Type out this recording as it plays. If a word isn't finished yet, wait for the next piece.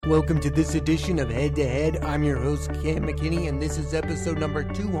Welcome to this edition of Head to Head. I'm your host, Cam McKinney, and this is episode number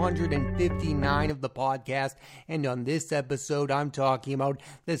 259 of the podcast. And on this episode, I'm talking about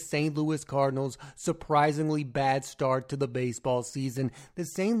the St. Louis Cardinals' surprisingly bad start to the baseball season. The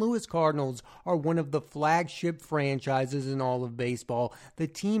St. Louis Cardinals are one of the flagship franchises in all of baseball. The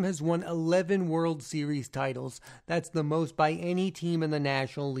team has won 11 World Series titles. That's the most by any team in the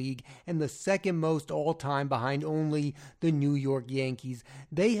National League, and the second most all-time behind only the New York Yankees.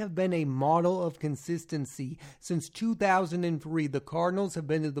 They have been a model of consistency. Since 2003, the Cardinals have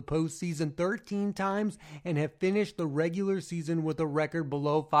been to the postseason 13 times and have finished the regular season with a record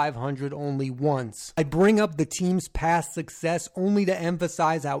below 500 only once. I bring up the team's past success only to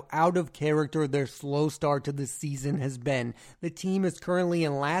emphasize how out of character their slow start to the season has been. The team is currently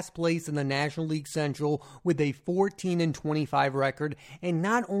in last place in the National League Central with a 14-25 record, and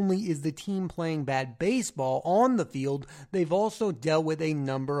not only is the team playing bad baseball on the field, they've also dealt with a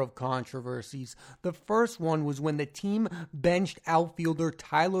number of controversies. The first one was when the team benched outfielder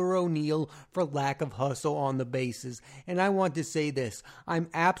Tyler O'Neill for lack of hustle on the bases. And I want to say this, I'm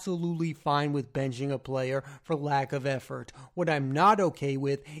absolutely fine with benching a player for lack of effort. What I'm not okay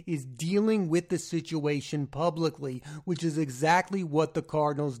with is dealing with the situation publicly, which is exactly what the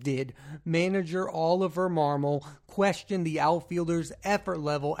Cardinals did. Manager Oliver Marmol questioned the outfielder's effort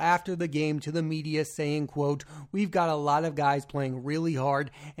level after the game to the media, saying, quote, "We've got a lot of guys playing really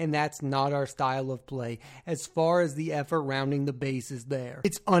hard, and that's not our style of play as far as the effort rounding the bases there.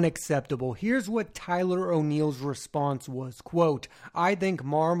 It's unacceptable." Here's what Tyler O'Neill's response was, quote, "I think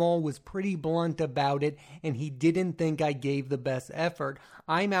Marmol was pretty blunt about it, and he didn't think I gave the best effort.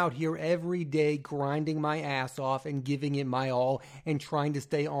 I'm out here every day grinding my ass off and giving it my all and trying to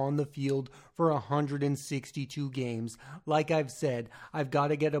stay on the field for 162 games. Like I've said, I've got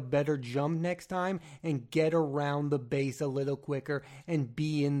to get a better jump next time and get around the base a little quicker and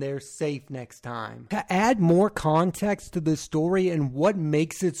be in there safe next time." To add more context to the story and what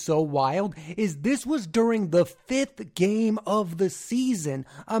makes it so wild is this was during the 5th game of the season.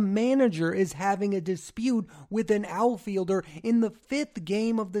 A manager is having a dispute with an outfielder in the 5th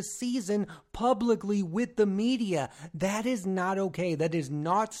game of the season publicly with the media. That is not okay. That is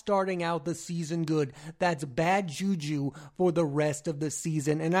not starting out the season good. That's bad juju for the rest of the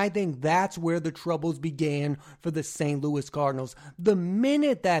season. And I think that's where the troubles began for the St. Louis Cardinals. The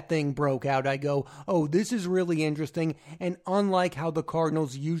minute that thing broke out, I go, oh, this is really interesting, and unlike how the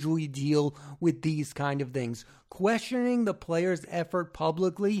Cardinals usually deal with these kind of things. Questioning the player's effort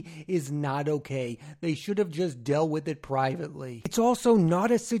publicly is not okay. They should have just dealt with it privately. It's also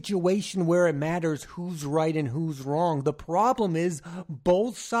not a situation where it matters who's right and who's wrong. The problem is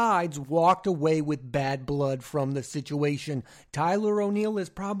both sides walked away with bad blood from the situation. Tyler O'Neill is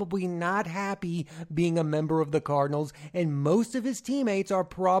probably not happy being a member of the Cardinals, and most of his teammates are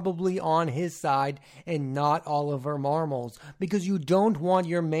probably on his side and not Oliver Marmol's, because you don't want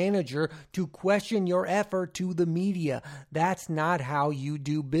your manager to question your effort to the media. That's not how you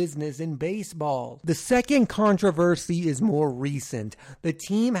do business in baseball. The second controversy is more recent. The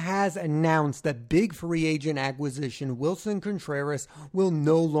team has announced that big free agent acquisition Wilson Contreras will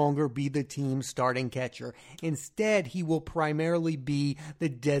no longer be the team's starting catcher. Instead, he will primarily be the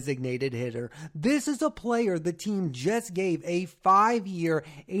designated hitter. This is a player the team just gave a 5-year,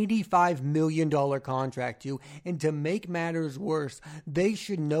 $85 million contract to, and to make matters worse, they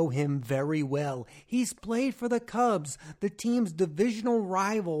should know him very well. He's played for the Cubs, the team's divisional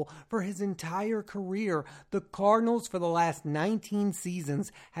rival, for his entire career. The Cardinals for the last 19 seasons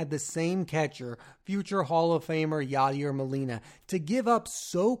had the same catcher, future Hall of Famer Yadier Molina. To give up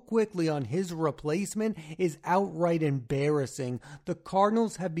so quickly on his replacement is outright embarrassing. The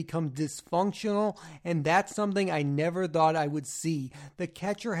Cardinals have become dysfunctional, and that's something I never thought I would see. The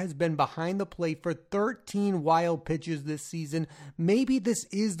catcher has been behind the plate for 13 wild pitches this season. Maybe this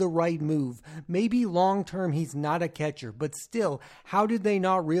is the right move. Maybe long-term he's not a catcher, but still, how did they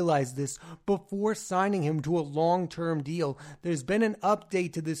not realize this before signing him to a long-term deal? There's been an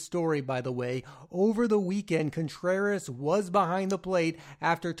update to this story, by the way. Over the weekend, Contreras was behind the plate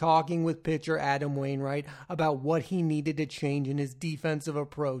after talking with pitcher Adam Wainwright about what he needed to change in his defensive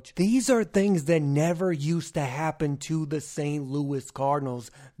approach. These are things that never used to happen to the St. Louis Cardinals.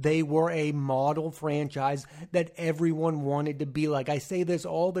 They were a model franchise that everyone wanted to be like. I say this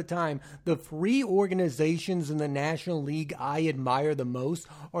all the time. The three organizations in the National League I admire the most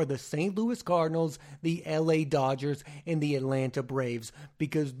are the St. Louis Cardinals, the LA Dodgers, and the Atlanta Braves,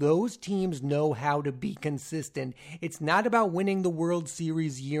 because those teams know how to be consistent. It's not about winning the World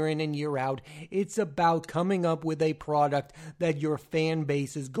Series year in and in, year out. It's about coming up with a product that your fan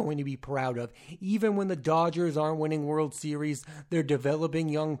base is going to be proud of. Even when the Dodgers aren't winning World Series, they're developing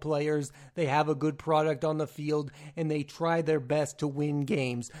young players, they have a good product on the field, and they try their best to win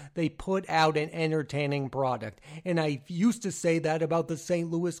games. They put out an entertaining product. And I used to say that about the St.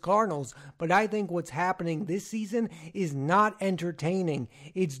 Louis Cardinals, but I think what's happening this season is not entertaining.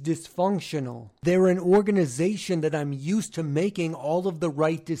 It's dysfunctional. They're an organization that I'm used to making all of the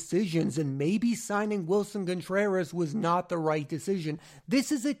right decisions, and maybe signing Wilson Contreras was not the right decision.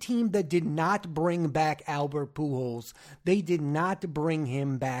 This is a team that did not bring back Albert Pujols. They did not bring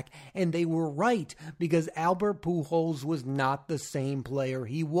him back, and they were right, because Albert Pujols was not the same player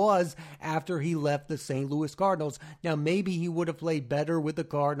he was after he left the St. Louis Cardinals. Now, maybe he would have played better with the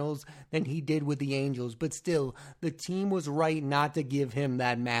Cardinals than he did with the Angels, but still, the team was right not to give him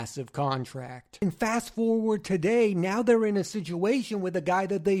that massive contract. And fast forward today, now they're in a situation with a guy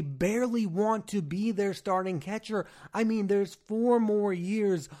that they barely want to be their starting catcher. I mean, there's 4 more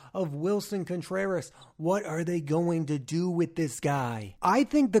years of Wilson Contreras. What are they going to do with this guy? I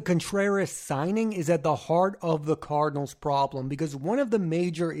think the Contreras signing is at the heart of the Cardinals' problem, because one of the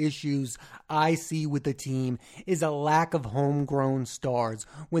major issues I see with the team is a lack of homegrown stars.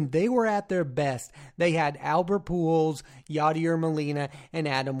 When they were at their best, they had Albert Pujols, Yadier Molina, and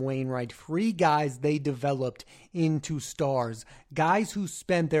Adam Wainwright, 3 guys they developed into stars, guys who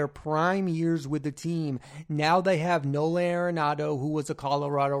spent their prime years with the team. Now they have Nolan Arenado, who was a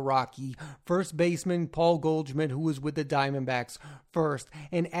Colorado Rocky, first baseman Paul Goldschmidt, who was with the Diamondbacks first,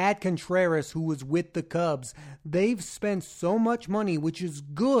 and add Contreras, who was with the Cubs. They've spent so much money, which is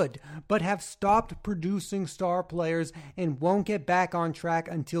good, but have stopped producing star players and won't get back on track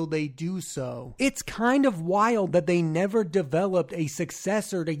until they do so. It's kind of wild that they never developed a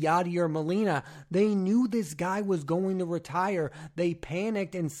successor to Yadier Molina. They knew this guy was going to retire. They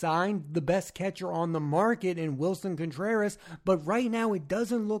panicked and signed the best catcher on the market in Wilson Contreras, but right now it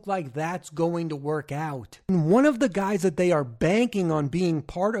doesn't look like that's going to work out. And one of the guys that they are banking on being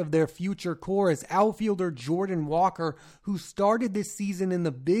part of their future core is outfielder Jordan Walker, who started this season in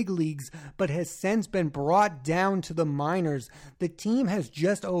the big leagues but has since been brought down to the minors. The team has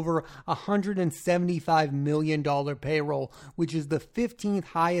just over $175 million payroll, which is the 15th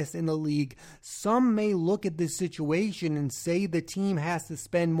highest in the league. Some may look at this situation and say the team has to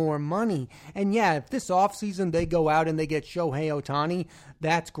spend more money. And yeah, if this offseason they go out and they get Shohei Ohtani,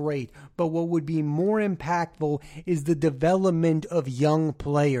 that's great. But what would be more impactful is the development of young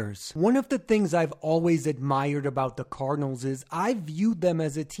players. One of the things I've always admired about the Cardinals is I viewed them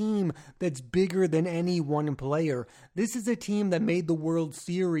as a team that's bigger than any one player. This is a team that made the World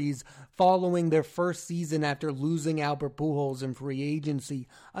Series following their first season after losing Albert Pujols in free agency.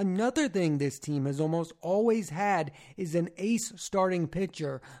 Another thing this team has almost always had is an ace starting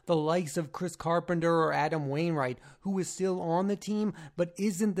pitcher, the likes of Chris Carpenter or Adam Wainwright, who is still on the team but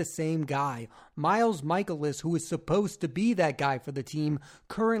isn't the same guy. Miles Michaelis, who is supposed to be that guy for the team,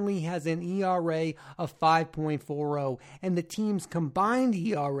 currently has an ERA of 5.40, and the team's combined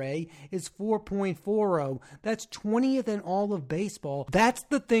ERA is 4.40. That's 20th in all of baseball. That's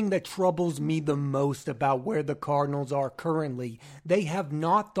the thing that troubles me the most about where the Cardinals are currently. They have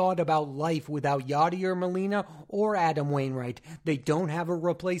not thought about life without Yadier Molina or Adam Wainwright. They don't have a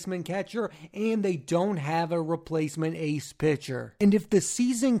replacement catcher, and they don't have a replacement ace pitcher. And if the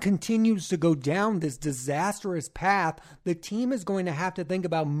season continues to go down this disastrous path, the team is going to have to think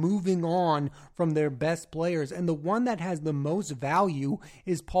about moving on from their best players. And the one that has the most value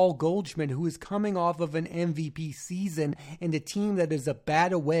is Paul Goldschmidt, who is coming off of an MVP season, and a team that is a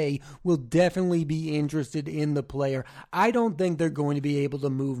bat away will definitely be interested in the player. I don't think they're going to be able to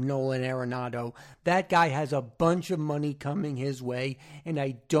move Nolan Arenado. That guy has a bunch of money coming his way, and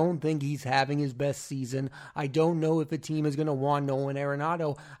I don't think he's having his best season. I don't know if a team is going to want Nolan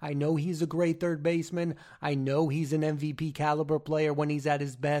Arenado. I know he's a great third baseman. I know he's an MVP caliber player when he's at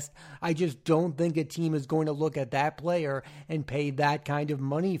his best. I just don't think a team is going to look at that player and pay that kind of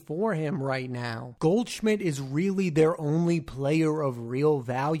money for him right now. Goldschmidt is really their only player of real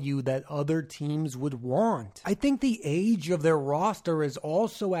value that other teams would want. I think the age of their roster is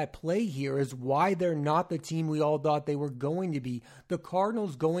also at play here, is why they're not the team we all thought they were going to be. The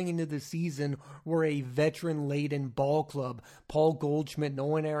Cardinals going into the season were a veteran-laden ball club. Paul Goldschmidt,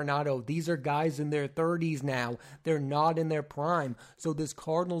 Nolan Arenado, these are guys in their 30s now. They're not in their prime. So this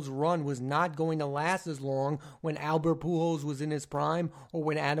Cardinals run was not going to last as long when Albert Pujols was in his prime, or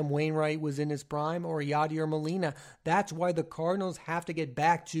when Adam Wainwright was in his prime, or Yadier Molina. That's why the Cardinals have to get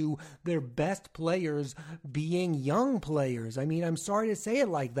back to their best players being young players. I mean, I'm sorry to say it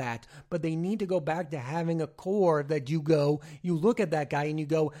like that, but they need to go back to having a core that you look at that that guy and you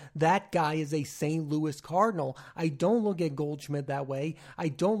go, that guy is a St. Louis Cardinal. I don't look at Goldschmidt that way. I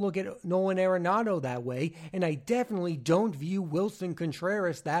don't look at Nolan Arenado that way. And I definitely don't view Wilson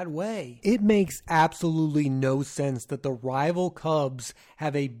Contreras that way. It makes absolutely no sense that the rival Cubs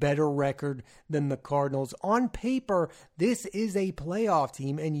have a better record than the Cardinals. On paper, this is a playoff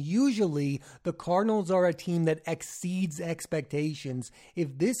team, and usually the Cardinals are a team that exceeds expectations.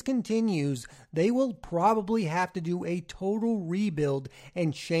 If this continues, they will probably have to do a total rebuild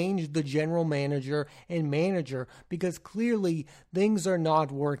and change the general manager and manager because clearly things are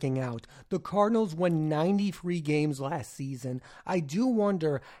not working out. The Cardinals won 93 games last season. I do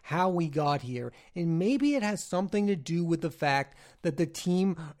wonder how we got here, and maybe it has something to do with the fact that the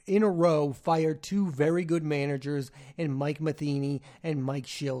team in a row fired two very good managers in Mike Matheny and Mike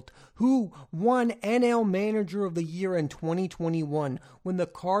Schilt, who won NL Manager of the Year in 2021. When the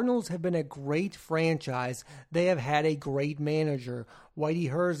Cardinals have been a great franchise, they have had a great manager. Whitey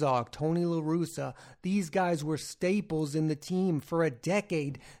Herzog, Tony La Russa, these guys were staples in the team for a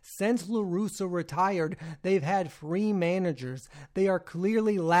decade. Since La Russa retired, they've had free managers. They are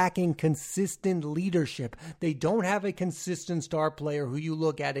clearly lacking consistent leadership. They don't have a consistent star player who you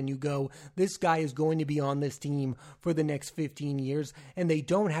look at and you go, this guy is going to be on this team for the next 15 years. And they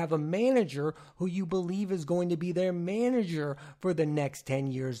don't have a manager who you believe is going to be their manager for the next 10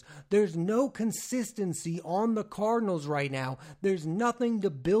 years. There's no consistency on the Cardinals right now. There's nothing to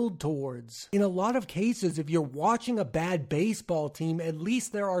build towards. In a lot of cases, if you're watching a bad baseball team, at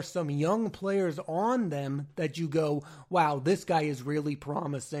least there are some young players on them that you go, wow, this guy is really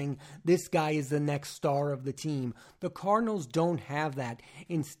promising. This guy is the next star of the team. The Cardinals don't have that.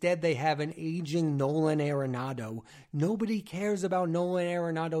 Instead, they have an aging Nolan Arenado. Nobody cares about Nolan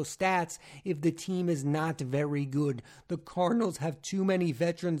Arenado's stats if the team is not very good. The Cardinals have too many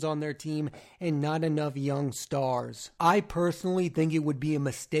veterans on their team and not enough young stars. I personally think it would be a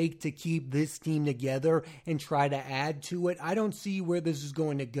mistake to keep this team together and try to add to it. I don't see where this is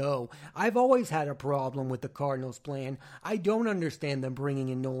going to go. I've always had a problem with the Cardinals plan. I don't understand them bringing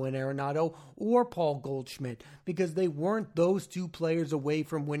in Nolan Arenado or Paul Goldschmidt because they weren't those two players away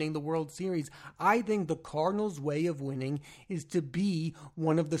from winning the World Series. I think the Cardinals' way of winning is to be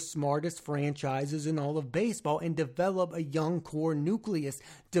one of the smartest franchises in all of baseball and develop a young core nucleus,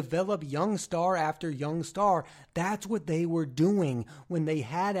 develop young star after young star. That's what they were doing when they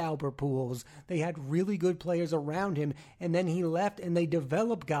had Albert Pujols. They had really good players around him, and then he left and they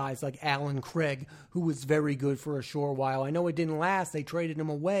developed guys like Alan Craig, who was very good for a short while. I know it didn't last. They traded him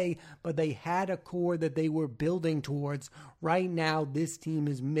away, but they had a core that they were building towards. Right now, this team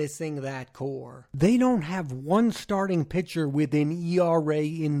is missing that core. They don't have one starting pitcher with an ERA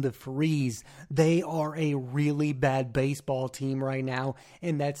in the freeze. They are a really bad baseball team right now,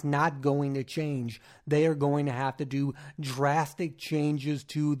 and that's not going to change. They are going to have to do drastic changes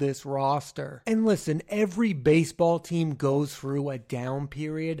to this roster. And listen, every baseball team goes through a down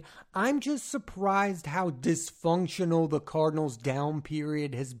period. I'm just surprised how dysfunctional the Cardinals' down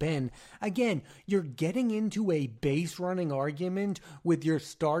period has been. Again, you're getting into a base running argument with your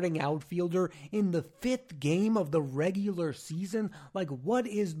starting outfielder in the 5th game of the regular season. Like, what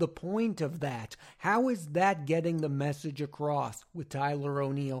is the point of that? How is that getting the message across with Tyler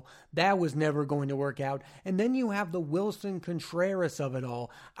O'Neill? That was never going to work out. And then you have the Wilson Contreras of it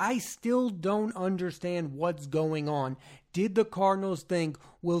all. I still don't understand what's going on. Did the Cardinals think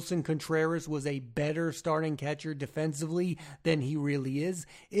Wilson Contreras was a better starting catcher defensively than he really is?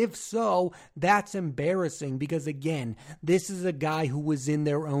 If so, that's embarrassing because, again, this is a guy who was in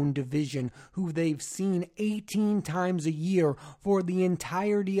their own division, who they've seen 18 times a year for the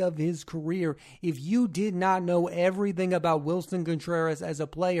entirety of his career. If you did not know everything about Wilson Contreras as a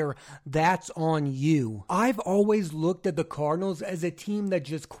player, that's on you. I've always looked at the Cardinals as a team that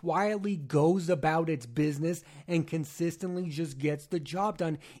just quietly goes about its business and consistently just gets the job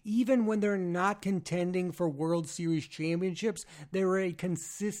done. Even when they're not contending for World Series championships, they're a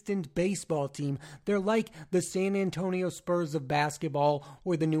consistent baseball team. They're like the San Antonio Spurs of basketball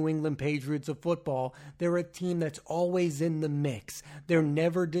or the New England Patriots of football. They're a team that's always in the mix. They're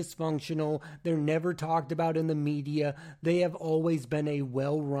never dysfunctional. They're never talked about in the media. They have always been a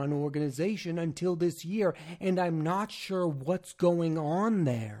well-run organization until this year, and I'm not sure what's going on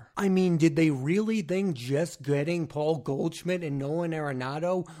there. I mean, did they really think just getting Paul Goldschmidt and Nolan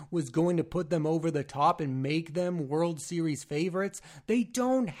Arenado was going to put them over the top and make them World Series favorites. They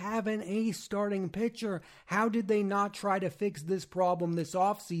don't have an ace starting pitcher. How did they not try to fix this problem this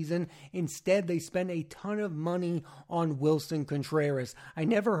offseason? Instead, they spent a ton of money on Wilson Contreras. I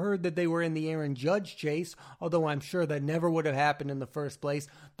never heard that they were in the Aaron Judge chase, although I'm sure that never would have happened in the first place.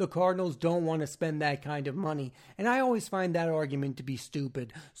 The Cardinals don't want to spend that kind of money, and I always find that argument to be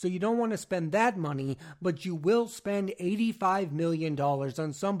stupid. So you don't want to spend that money, but you will spend $85 million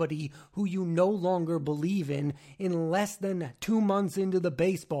on somebody who you no longer believe in less than 2 months into the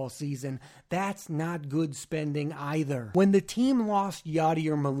baseball season. That's not good spending either. When the team lost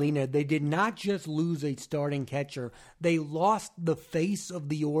Yadier Molina, they did not just lose a starting catcher. They lost the face of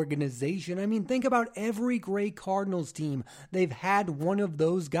the organization. I mean, think about every great Cardinals team. They've had one of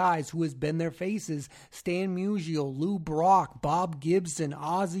those guys who has been their faces. Stan Musial, Lou Brock, Bob Gibson,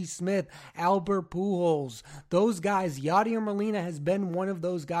 Ozzie Smith, Albert Pujols. Those guys, Yadier Molina has been one of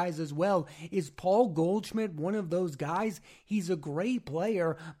those guys as well. Is Paul Goldschmidt one of those guys? He's a great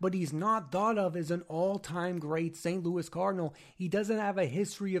player, but he's not thought of as an all-time great St. Louis Cardinal. He doesn't have a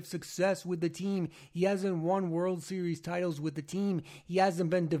history of success with the team. He hasn't won World Series titles with the team. He hasn't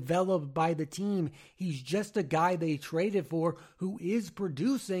been developed by the team. He's just a guy they traded for who is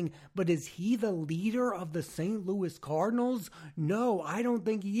producing, but is he the leader of the St. Louis Cardinals? No, I don't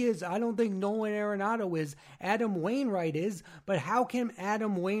think he is. I don't think Nolan Arenado is. Adam Wainwright is, but how can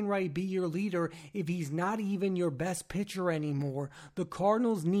Adam Wainwright be your leader if he's not even your best pitcher anymore? The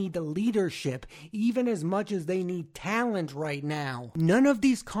Cardinals need leadership even as much as they need talent right now. None of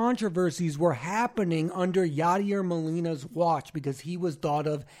these controversies were happening under Yadier Molina's watch because he was thought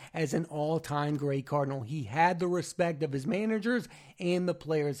of as an all-time great Cardinal. He had the respect of his managers and the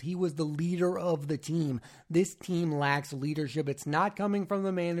players. He was the leader of the team. This team lacks leadership. It's not coming from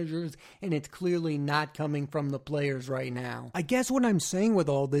the managers, and it's clearly not coming from the players right now. I guess what I'm saying with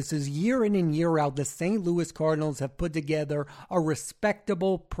all this is year in and year out, the St. Louis Cardinals have put together a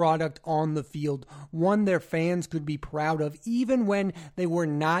respectable product on the field, one their fans could be proud of even when they were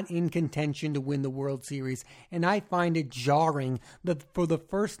not in contention to win the World Series. And I find it jarring that for the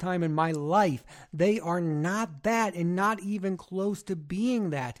first time in my life, they are not that and not even close to being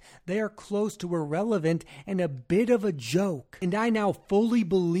that. They are close to irrelevant and a bit of a joke. And I now fully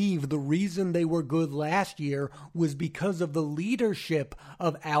believe the reason they were good last year was because of the leadership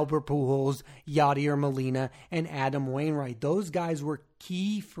of Albert Pujols, Yadier Molina, and Adam Wainwright. Those guys were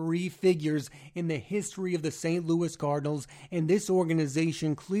key free figures in the history of the St. Louis Cardinals, and this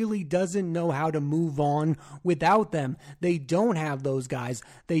organization clearly doesn't know how to move on without them. They don't have those guys.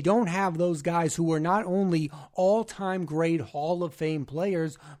 They don't have those guys who are not only all-time great Hall of Fame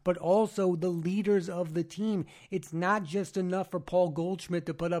players, but also the leaders of the team. It's not just enough for Paul Goldschmidt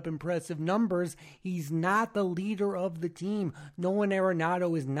to put up impressive numbers. He's not the leader of the team. Nolan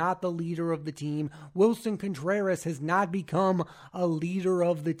Arenado is not the leader of the team. Wilson Contreras has not become a leader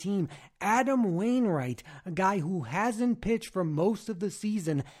of the team. Adam Wainwright, a guy who hasn't pitched for most of the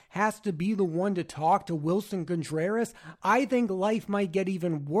season, has to be the one to talk to Wilson Contreras. I think life might get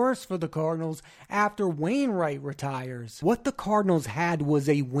even worse for the Cardinals after Wainwright retires. What the Cardinals had was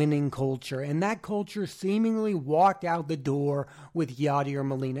a winning culture, and that culture seemingly walked out the door with Yadier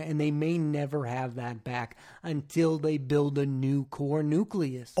Molina, and they may never have that back until they build a new core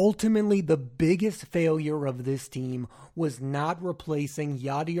nucleus. Ultimately, the biggest failure of this team was not replacing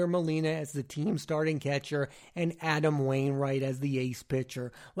Yadier Molina as the team starting catcher and Adam Wainwright as the ace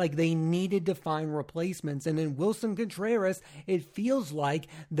pitcher. Like, they needed to find replacements, and in Wilson Contreras, it feels like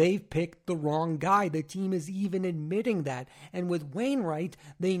they've picked the wrong guy. The team is even admitting that. And with Wainwright,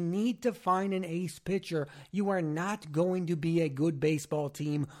 they need to find an ace pitcher. You are not going to be a good baseball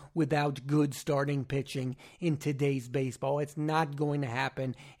team without good starting pitching in today's baseball. It's not going to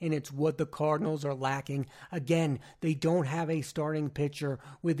happen, and it's what the Cardinals are lacking. Again, they don't have a starting pitcher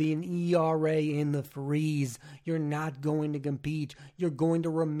with an ERA in the threes. You're not going to compete. You're going to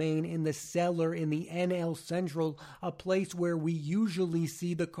remain in the cellar in the NL Central, a place where we usually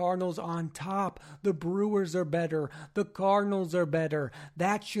see the Cardinals on top. The Brewers are better. The Cardinals are better.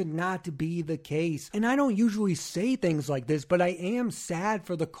 That should not be the case. And I don't usually say things like this, but I am sad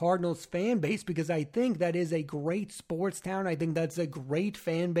for the Cardinals fan base because I think that is a great sports town. I think that's a great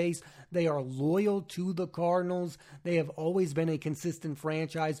fan base. They are loyal to the Cardinals. They have always been a consistent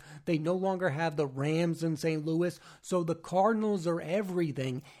franchise. They no longer have the Rams in St. Louis, so the Cardinals are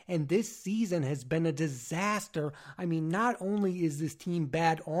everything. And this season has been a disaster. I mean, not only is this team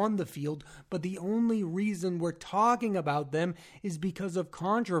bad on the field, but the only reason we're talking about them is because of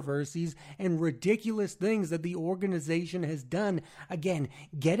controversies and ridiculous things that the organization has done. Again,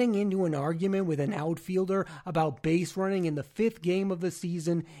 getting into an argument with an outfielder outfielder about base running in the 5th game of the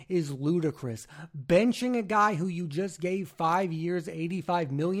season is ludicrous. Benching a guy who you just gave 5 years,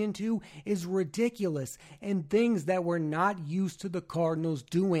 $85 million to is ridiculous, and things that we're not used to the Cardinals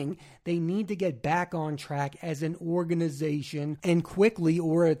doing. They need to get back on track as an organization and quickly,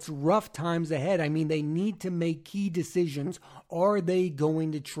 or it's rough times ahead. I mean, they need to make key decisions. Are they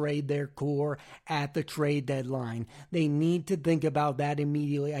going to trade their core at the trade deadline? They need to think about that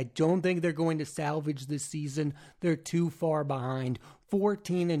immediately. I don't think they're going to salvage this season. They're too far behind.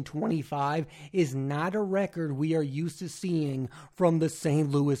 14-25 is not a record we are used to seeing from the St.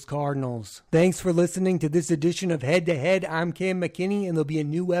 Louis Cardinals. Thanks for listening to this edition of Head to Head. I'm Cam McKinney, and there'll be a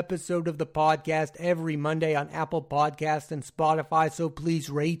new episode of the podcast every Monday on Apple Podcasts and Spotify, so please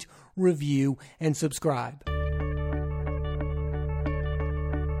rate, review, and subscribe.